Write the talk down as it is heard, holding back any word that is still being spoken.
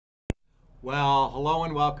Well, hello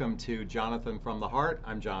and welcome to Jonathan from the Heart.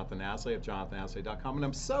 I'm Jonathan Aslay of jonathanashlay.com, and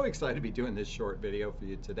I'm so excited to be doing this short video for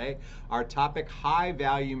you today. Our topic, high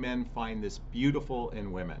value men find this beautiful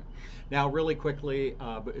in women. Now, really quickly,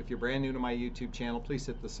 if you're brand new to my YouTube channel, please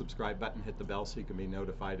hit the subscribe button, hit the bell so you can be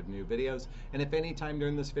notified of new videos. And if any time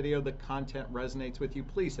during this video the content resonates with you,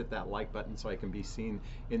 please hit that like button so I can be seen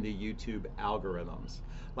in the YouTube algorithms.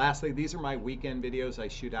 Lastly, these are my weekend videos I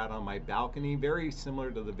shoot out on my balcony, very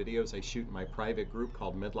similar to the videos I shoot in my private group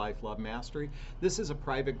called Midlife Love Mastery. This is a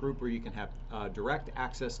private group where you can have direct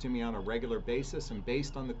access to me on a regular basis, and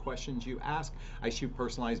based on the questions you ask, I shoot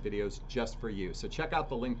personalized videos just for you. So check out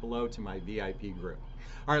the link below to my VIP group.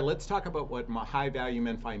 All right, let's talk about what my high value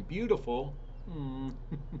men find beautiful.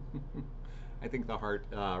 I think the heart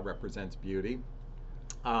represents beauty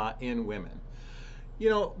in women. You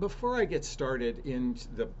know, before I get started in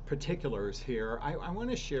the particulars here, I want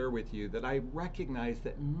to share with you that I recognize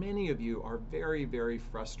that many of you are very, very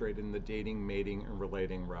frustrated in the dating, mating, and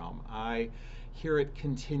relating realm. I hear it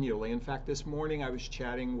continually. In fact, this morning I was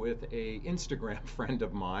chatting with a Instagram friend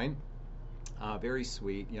of mine, a very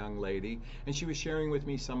sweet young lady, and she was sharing with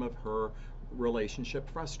me some of her relationship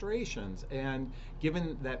frustrations. And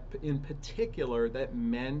given that in particular that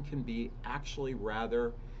men can be actually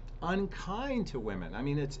rather unkind to women. I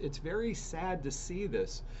mean, it's very sad to see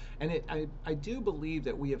this. And I do believe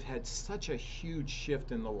that we have had such a huge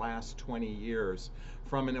shift in the last 20 years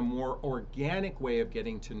from in a more organic way of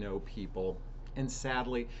getting to know people, and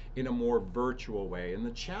sadly in a more virtual way. And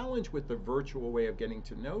the challenge with the virtual way of getting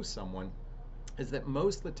to know someone is that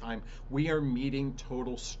most of the time we are meeting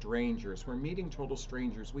total strangers. We're meeting total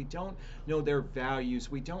strangers. We don't know their values.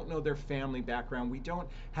 We don't know their family background. We don't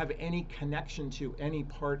have any connection to any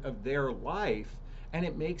part of their life. And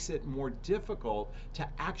it makes it more difficult to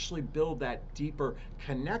actually build that deeper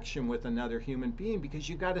connection with another human being, because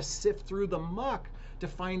you got to sift through the muck to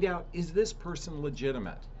find out, is this person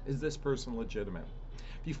legitimate? Is this person legitimate?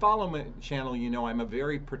 If you follow my channel, you know I'm a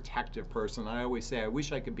very protective person. I always say I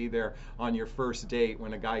wish I could be there on your first date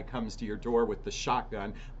when a guy comes to your door with the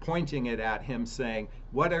shotgun, pointing it at him saying,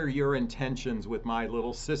 what are your intentions with my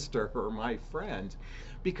little sister or my friend?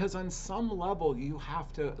 Because on some level you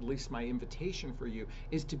have to, at least my invitation for you,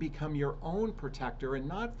 is to become your own protector, and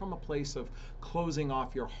not from a place of closing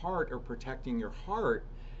off your heart or protecting your heart.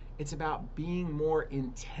 It's about being more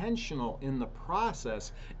intentional in the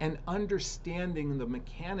process and understanding the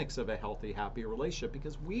mechanics of a healthy, happy relationship,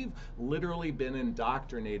 because we've literally been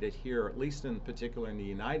indoctrinated here, at least in particular in the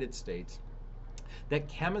United States, that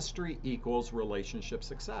chemistry equals relationship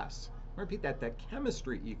success. Repeat that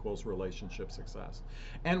chemistry equals relationship success.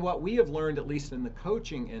 And what we have learned, at least in the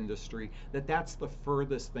coaching industry, that's the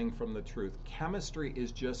furthest thing from the truth. Chemistry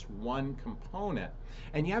is just one component.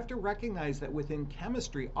 And you have to recognize that within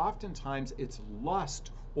chemistry, oftentimes it's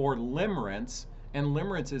lust or limerence, and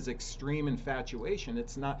limerence is extreme infatuation.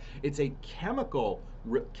 It's not, it's a chemical,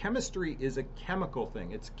 chemistry is a chemical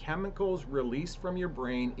thing. It's chemicals released from your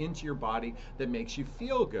brain into your body that makes you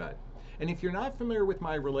feel good. And if you're not familiar with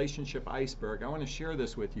my relationship iceberg, I want to share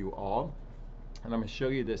this with you all. And I'm going to show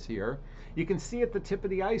you this here. You can see at the tip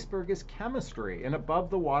of the iceberg is chemistry, and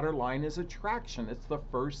above the water line is attraction. It's the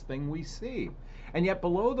first thing we see. And yet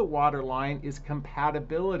below the water line is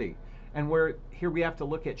compatibility. And here we have to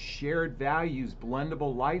look at shared values,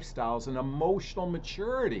 blendable lifestyles, and emotional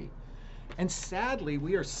maturity. And sadly,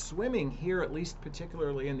 we are swimming here, at least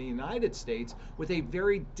particularly in the United States, with a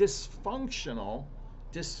very dysfunctional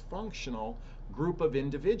group of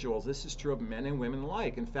individuals. This is true of men and women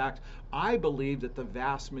alike. In fact, I believe that the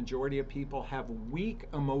vast majority of people have weak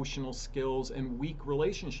emotional skills and weak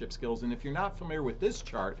relationship skills. And if you're not familiar with this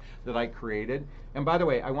chart that I created, and by the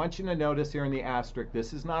way, I want you to notice here in the asterisk,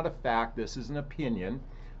 this is not a fact, this is an opinion,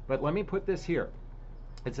 but let me put this here.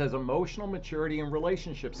 It says emotional maturity and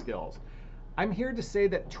relationship skills. I'm here to say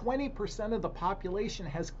that 20% of the population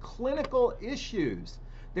has clinical issues.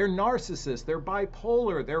 They're narcissists, they're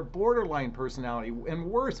bipolar, they're borderline personality, and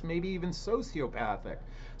worse, maybe even sociopathic.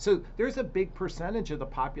 So there's a big percentage of the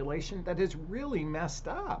population that is really messed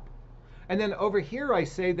up. And then over here I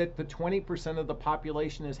say that the 20% of the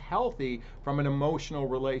population is healthy from an emotional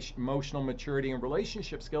maturity and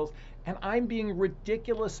relationship skills, and I'm being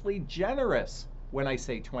ridiculously generous when I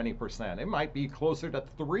say 20%. It might be closer to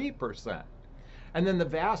 3%. And then the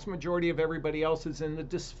vast majority of everybody else is in the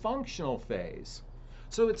dysfunctional phase.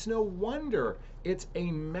 So it's no wonder it's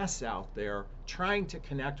a mess out there trying to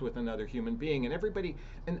connect with another human being. And everybody,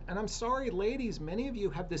 and I'm sorry, ladies, many of you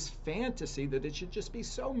have this fantasy that it should just be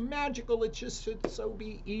so magical, it just should so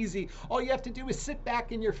be easy. All you have to do is sit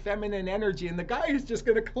back in your feminine energy and the guy is just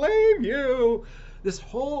going to claim you. This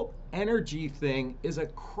whole energy thing is a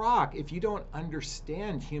crock if you don't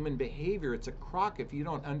understand human behavior. It's a crock if you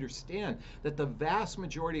don't understand that the vast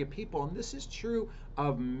majority of people, and this is true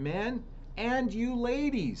of men and you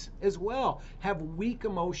ladies as well, have weak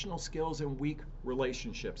emotional skills and weak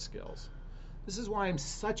relationship skills. This is why I'm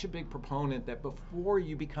such a big proponent that before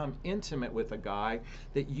you become intimate with a guy,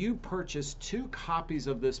 that you purchase 2 copies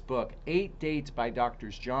of this book, 8 Dates by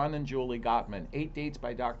Drs. John and Julie Gottman. 8 Dates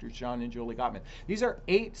by Drs. John and Julie Gottman. These are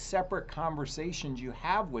 8 separate conversations you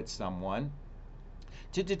have with someone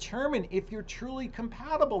to determine if you're truly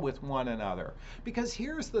compatible with one another. Because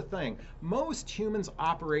here's the thing, most humans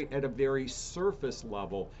operate at a very surface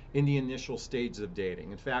level in the initial stages of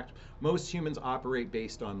dating. In fact, most humans operate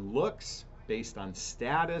based on looks, based on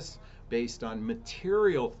status, based on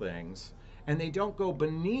material things, and they don't go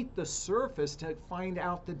beneath the surface to find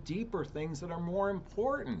out the deeper things that are more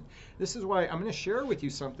important. This is why I'm going to share with you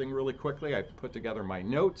something really quickly. I put together my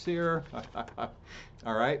notes here.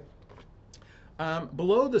 All right.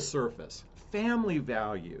 Below the surface, family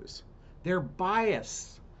values, their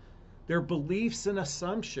bias, their beliefs and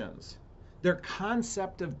assumptions, their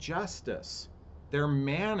concept of justice, their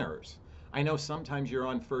manners. I know sometimes you're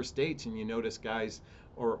on first dates and you notice guys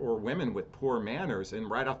or women with poor manners, and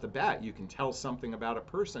right off the bat you can tell something about a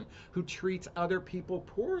person who treats other people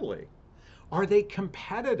poorly. Are they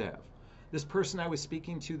competitive? This person I was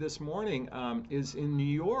speaking to this morning is in New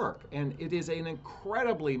York, and it is an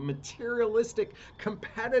incredibly materialistic,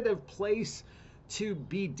 competitive place to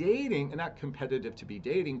be dating. Not competitive to be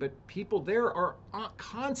dating, but people there are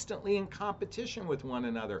constantly in competition with one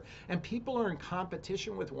another. And people are in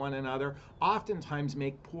competition with one another oftentimes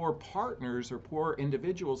make poor partners or poor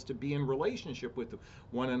individuals to be in relationship with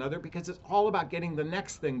one another, because it's all about getting the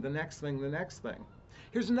next thing, the next thing, the next thing.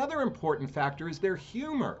 Here's another important factor, is their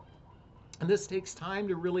humor. And this takes time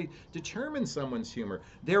to really determine someone's humor.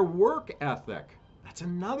 Their work ethic, that's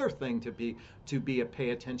another thing to pay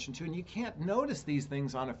attention to. And you can't notice these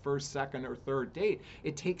things on a first, second, or third date.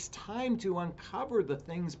 It takes time to uncover the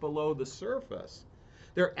things below the surface.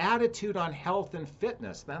 Their attitude on health and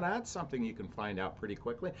fitness, now that's something you can find out pretty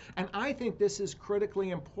quickly. And I think this is critically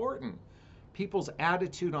important. People's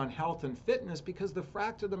attitude on health and fitness, because the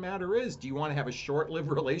fact of the matter is, do you want to have a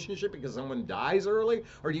short-lived relationship because someone dies early,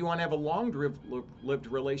 or do you want to have a long-lived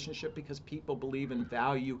relationship because people believe and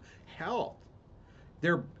value health?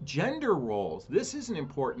 Their gender roles, this is an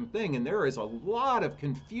important thing, and there is a lot of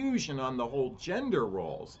confusion on the whole gender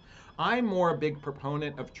roles. I'm more a big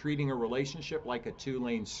proponent of treating a relationship like a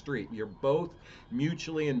 2-lane street. You're both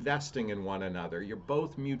mutually investing in one another. You're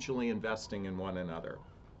both mutually investing in one another.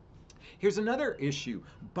 Here's another issue,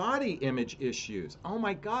 body image issues. Oh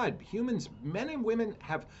my God, humans, many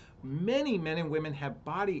men and women have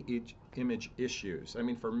body image issues. I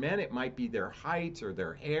mean, for men, it might be their height or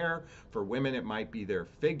their hair. For women, it might be their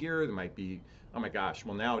figure. It might be, oh my gosh,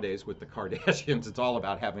 well, nowadays with the Kardashians, it's all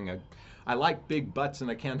about having I like big butts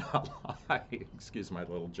and I cannot lie. Excuse my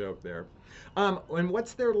little joke there. And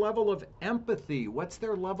what's their level of empathy? What's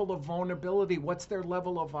their level of vulnerability? What's their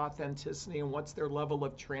level of authenticity? And what's their level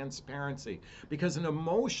of transparency? Because an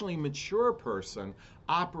emotionally mature person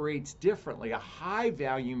operates differently. A high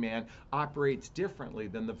value man operates differently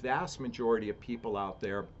than the vast majority of people out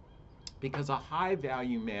there, because a high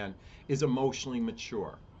value man is emotionally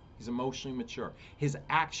mature. He's emotionally mature. His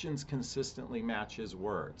actions consistently match his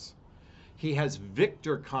words. He has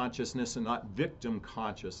victor consciousness and not victim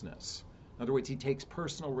consciousness. In other words, he takes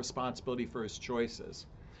personal responsibility for his choices.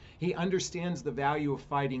 He understands the value of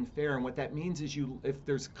fighting fair, and what that means is, if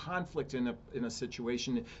there's conflict in a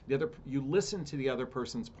situation, you listen to the other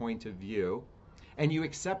person's point of view, and you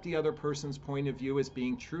accept the other person's point of view as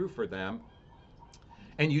being true for them,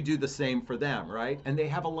 and you do the same for them, right? And they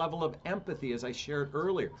have a level of empathy, as I shared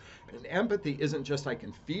earlier. And empathy isn't just I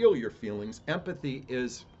can feel your feelings. Empathy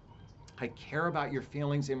is I care about your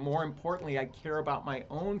feelings, and more importantly, I care about my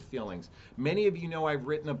own feelings. Many of you know I've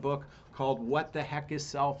written a book called What the Heck is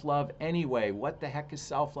Self-Love Anyway? What the heck is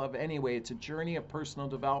self-love anyway? It's a journey of personal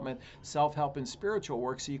development, self-help, and spiritual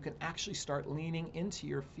work, so you can actually start leaning into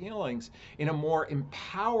your feelings in a more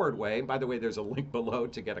empowered way. And by the way, there's a link below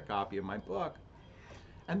to get a copy of my book.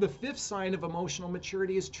 And the 5th sign of emotional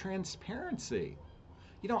maturity is transparency.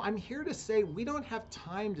 I'm here to say we don't have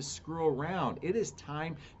time to screw around. It is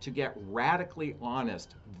time to get radically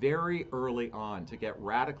honest very early on, to get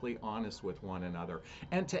radically honest with one another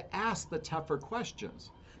and to ask the tougher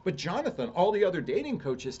questions. But Jonathan, all the other dating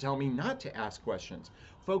coaches tell me not to ask questions.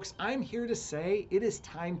 Folks, I'm here to say it is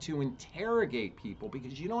time to interrogate people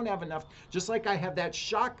because you don't have enough, just like I have that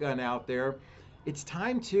shotgun out there, it's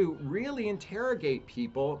time to really interrogate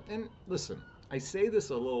people. And listen, I say this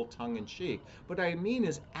a little tongue in cheek, but I mean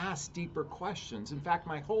is ask deeper questions. In fact,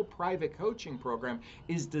 my whole private coaching program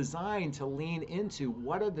is designed to lean into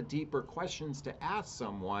what are the deeper questions to ask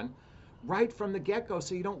someone right from the get-go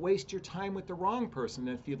so you don't waste your time with the wrong person.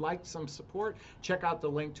 And if you'd like some support, check out the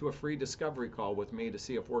link to a free discovery call with me to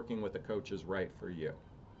see if working with a coach is right for you.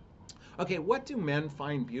 Okay, what do men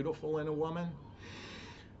find beautiful in a woman?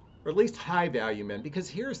 Or at least high value men, because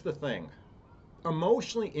here's the thing.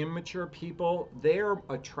 Emotionally immature people, they're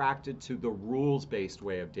attracted to the rules-based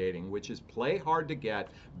way of dating, which is play hard to get,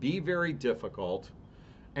 be very difficult,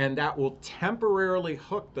 and that will temporarily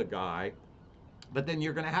hook the guy, but then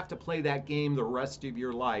you're going to have to play that game the rest of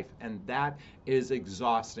your life, and that is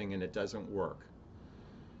exhausting and it doesn't work.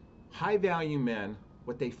 High value men,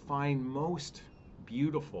 what they find most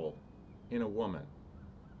beautiful in a woman,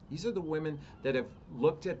 these are the women that have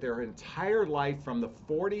looked at their entire life from the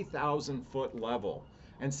 40,000 foot level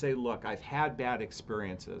and say, look, I've had bad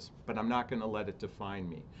experiences, but I'm not going to let it define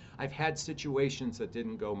me. I've had situations that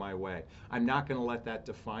didn't go my way. I'm not going to let that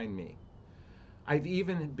define me. I've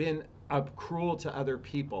even been cruel to other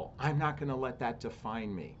people. I'm not going to let that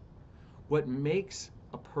define me. What makes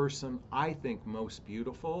a person, I think, most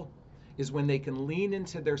beautiful is when they can lean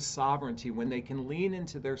into their sovereignty, when they can lean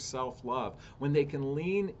into their self-love, when they can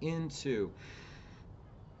lean into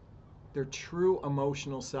their true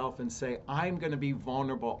emotional self and say, I'm going to be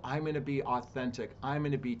vulnerable, I'm going to be authentic, I'm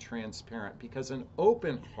going to be transparent, because an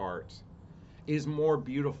open heart is more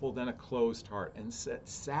beautiful than a closed heart. And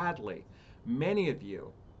sadly, many of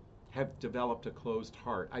you have developed a closed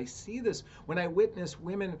heart. I see this when I witness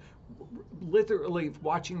women literally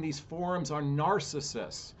watching these forums on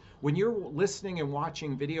narcissists. When you're listening and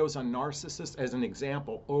watching videos on narcissists as an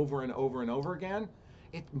example over and over and over again,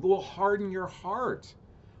 it will harden your heart.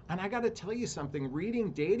 And I got to tell you something,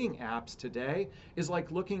 reading dating apps today is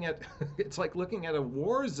like looking at it's like looking at a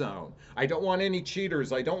war zone. I don't want any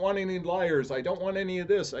cheaters, I don't want any liars, I don't want any of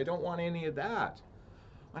this, I don't want any of that.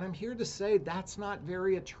 And I'm here to say that's not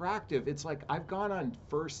very attractive. It's like I've gone on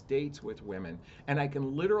first dates with women and I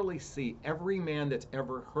can literally see every man that's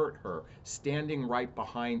ever hurt her standing right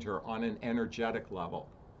behind her on an energetic level.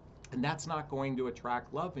 And that's not going to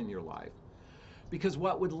attract love in your life. Because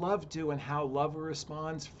what would love do and how love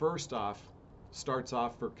responds, first off, starts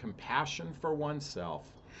off for compassion for oneself,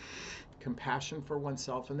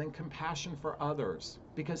 and then compassion for others.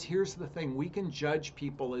 Because here's the thing, we can judge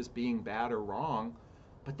people as being bad or wrong,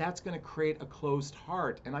 but that's going to create a closed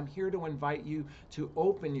heart. And I'm here to invite you to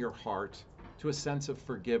open your heart to a sense of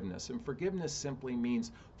forgiveness. And forgiveness simply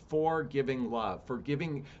means forgiving love.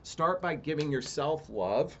 Start by giving yourself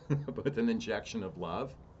love with an injection of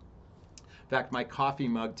love. In fact, my coffee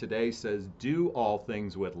mug today says, do all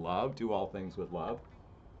things with love, do all things with love.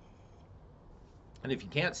 And if you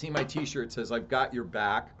can't see my t-shirt, it says, I've got your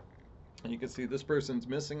back. And you can see this person's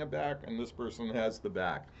missing a back and this person has the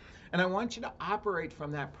back. And I want you to operate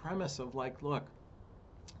from that premise of like, look,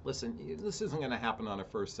 listen, this isn't going to happen on a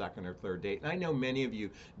first, second, or third date. And I know many of you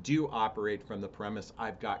do operate from the premise,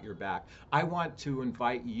 I've got your back. I want to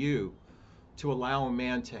invite you to allow a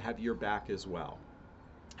man to have your back as well.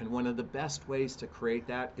 And one of the best ways to create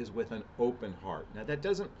that is with an open heart. Now that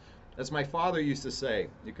doesn't, as my father used to say,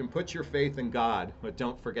 you can put your faith in God, but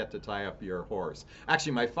don't forget to tie up your horse.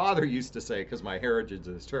 Actually, my father used to say, because my heritage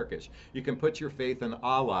is Turkish, you can put your faith in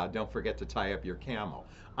Allah, don't forget to tie up your camel.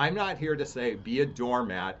 I'm not here to say be a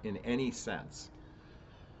doormat in any sense.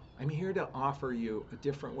 I'm here to offer you a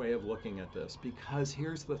different way of looking at this, because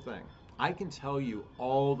here's the thing. I can tell you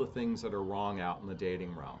all the things that are wrong out in the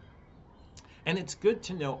dating realm. And it's good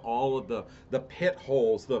to know all of the pit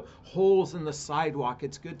holes, the holes in the sidewalk.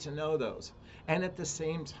 It's good to know those. And at the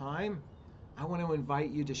same time, I want to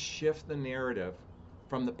invite you to shift the narrative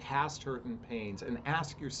from the past hurt and pains and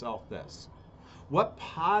ask yourself this. What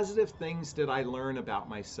positive things did I learn about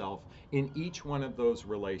myself in each one of those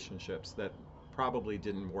relationships that probably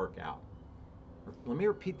didn't work out? Let me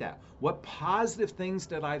repeat that. What positive things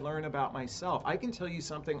did I learn about myself? I can tell you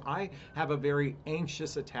something. I have a very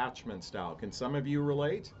anxious attachment style. Can some of you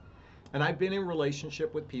relate? And I've been in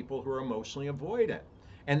relationship with people who are emotionally avoidant.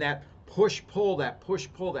 And that push-pull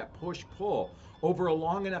over a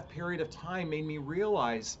long enough period of time made me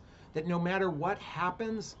realize that no matter what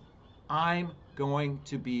happens, I'm going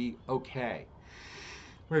to be okay.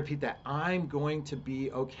 Repeat that. I'm going to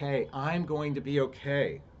be okay. I'm going to be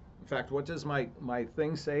okay. In fact, what does my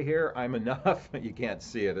thing say here? I'm enough. You can't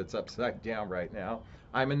see it. It's upside down right now.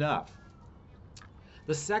 I'm enough.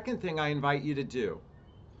 The second thing I invite you to do,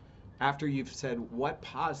 after you've said, what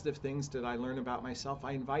positive things did I learn about myself?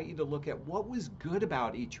 I invite you to look at what was good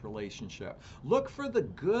about each relationship. Look for the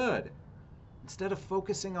good instead of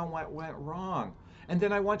focusing on what went wrong. And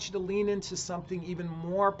then I want you to lean into something even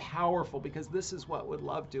more powerful, because this is what would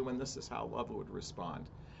love do, and this is how love would respond.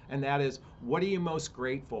 And that is, what are you most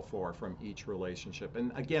grateful for from each relationship?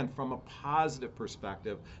 And again, from a positive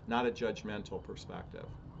perspective, not a judgmental perspective.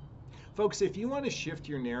 Folks, if you want to shift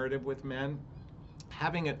your narrative with men,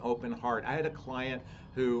 having an open heart. I had a client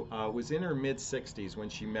who was in her mid-60s when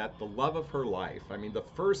she met the love of her life. I mean, the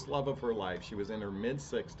first love of her life. She was in her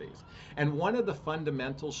mid-60s. And one of the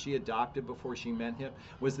fundamentals she adopted before she met him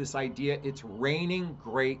was this idea, it's raining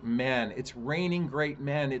great men. It's raining great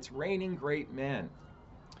men. It's raining great men.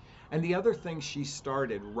 And the other thing she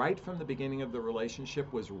started right from the beginning of the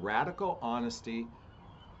relationship was radical honesty,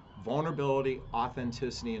 vulnerability,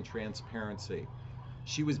 authenticity, and transparency.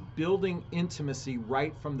 She was building intimacy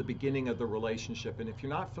right from the beginning of the relationship. And if you're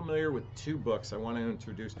not familiar with two books I want to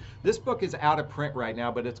introduce, this book is out of print right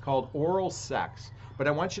now, but it's called Oral Sex. But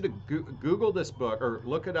I want you to Google this book or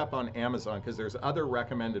look it up on Amazon, because there's other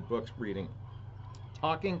recommended books reading.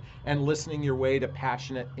 Talking and Listening Your Way to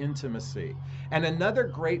Passionate Intimacy. And another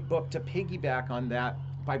great book to piggyback on that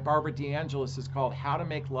by Barbara DeAngelis is called How to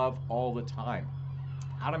Make Love All the Time.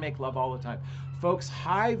 How to Make Love All the Time. Folks,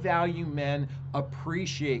 high value men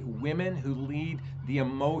appreciate women who lead the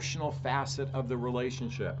emotional facet of the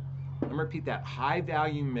relationship. Let me repeat that. High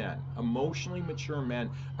value men, emotionally mature men,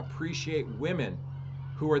 appreciate women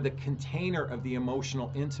who are the container of the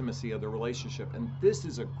emotional intimacy of the relationship. And this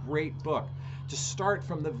is a great book to start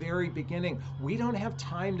from the very beginning. We don't have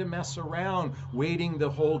time to mess around waiting the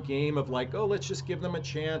whole game of like, oh, let's just give them a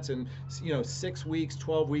chance. And 6 weeks,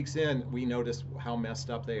 12 weeks in, we notice how messed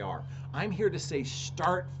up they are. I'm here to say,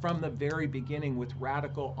 start from the very beginning with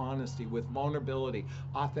radical honesty, with vulnerability,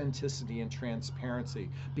 authenticity, and transparency,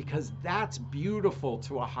 because that's beautiful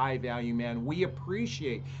to a high value man. We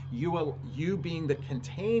appreciate you being the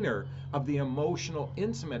container of the emotional,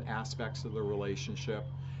 intimate aspects of the relationship.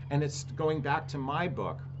 And it's going back to my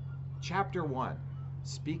book, chapter 1,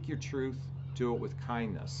 speak your truth, do it with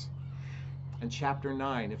kindness. And chapter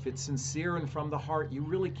 9, if it's sincere and from the heart, you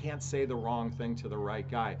really can't say the wrong thing to the right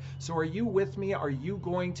guy. So are you with me? Are you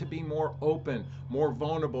going to be more open, more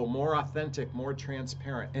vulnerable, more authentic, more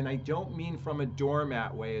transparent? And I don't mean from a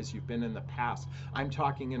doormat way as you've been in the past. I'm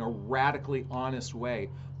talking in a radically honest way,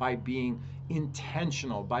 by being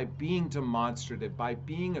intentional, by being demonstrative, by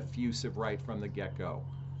being effusive right from the get-go.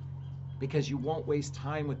 Because you won't waste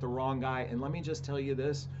time with the wrong guy. And let me just tell you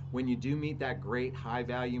this, when you do meet that great high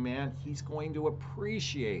value man, he's going to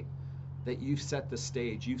appreciate that you've set the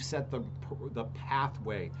stage, you've set the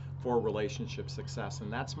pathway for relationship success.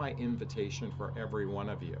 And that's my invitation for every one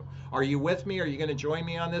of you. Are you with me? Are you going to join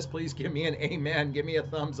me on this? Please give me an amen, give me a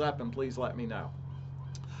thumbs up, and please let me know.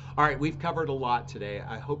 All right, we've covered a lot today.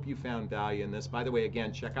 I hope you found value in this. By the way,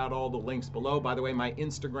 again, check out all the links below. By the way, my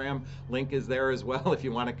Instagram link is there as well. If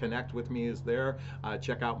you want to connect with me, is there.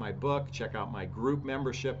 Check out my book. Check out my group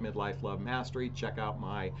membership, Midlife Love Mastery. Check out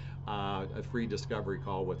my free discovery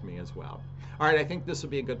call with me as well. All right, I think this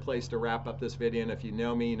will be a good place to wrap up this video. And if you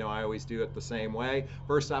know me, you know I always do it the same way.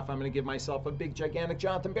 First off, I'm going to give myself a big, gigantic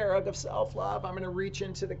Jonathon Bear hug of self-love. I'm going to reach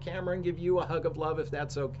into the camera and give you a hug of love if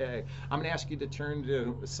that's okay. I'm going to ask you to turn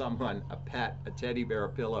to someone, a pet, a teddy bear, a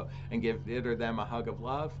pillow, and give it or them a hug of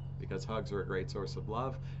love, because hugs are a great source of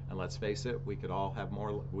love. And let's face it, we could all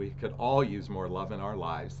use more love in our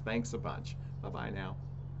lives. Thanks a bunch. Bye-bye now.